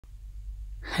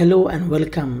Hello and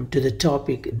welcome to the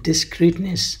topic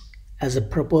Discreteness as a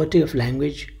property of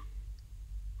language,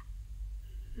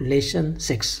 lesson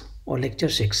 6 or lecture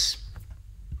 6.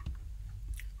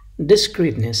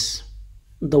 Discreteness.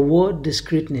 The word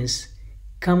discreteness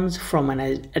comes from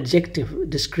an adjective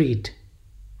discrete.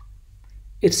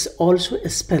 It's also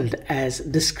spelled as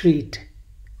discrete.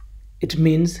 It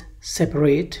means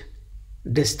separate,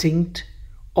 distinct,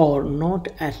 or not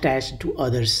attached to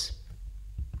others.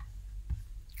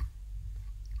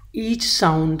 Each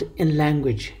sound in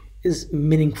language is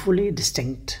meaningfully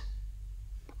distinct.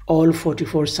 All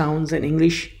 44 sounds in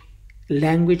English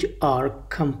language are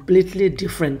completely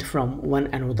different from one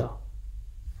another.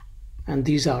 And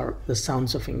these are the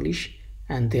sounds of English,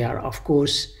 and they are, of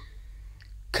course,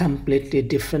 completely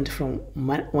different from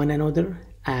one another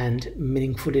and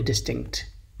meaningfully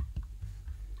distinct.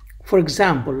 For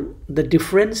example, the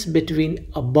difference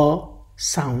between a ba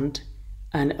sound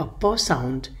and a pa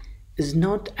sound is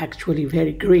not actually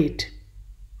very great.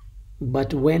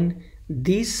 But when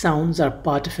these sounds are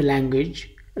part of a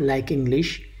language, like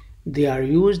English, they are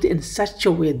used in such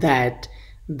a way that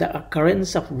the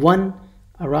occurrence of one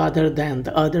rather than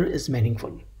the other is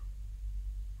meaningful.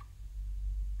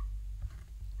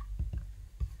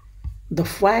 The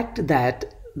fact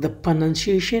that the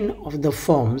pronunciation of the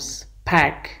forms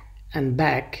pack and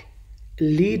back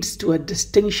leads to a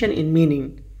distinction in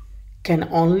meaning can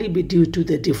only be due to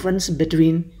the difference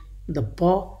between the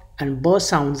pa and ba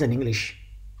sounds in English.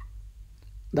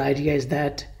 The idea is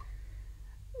that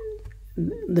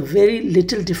the very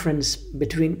little difference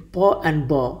between pa and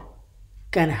ba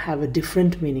can have a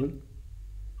different meaning.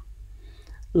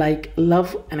 Like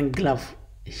love and glove.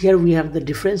 Here we have the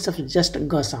difference of just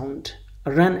ga sound.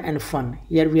 Run and fun.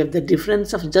 Here we have the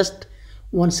difference of just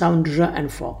one sound ra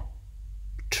and fa.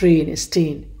 Train,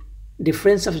 stain.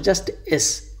 Difference of just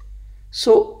s.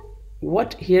 So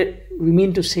what here we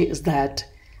mean to say is that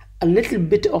a little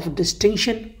bit of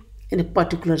distinction in a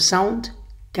particular sound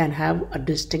can have a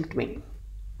distinct meaning.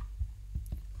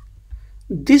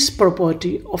 This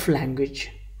property of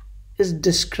language is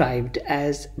described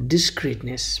as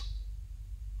discreteness.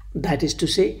 That is to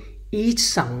say, each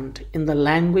sound in the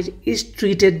language is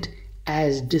treated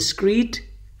as discrete,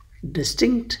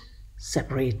 distinct,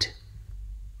 separate.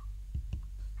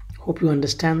 Hope you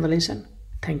understand the lesson.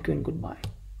 Thank you and goodbye.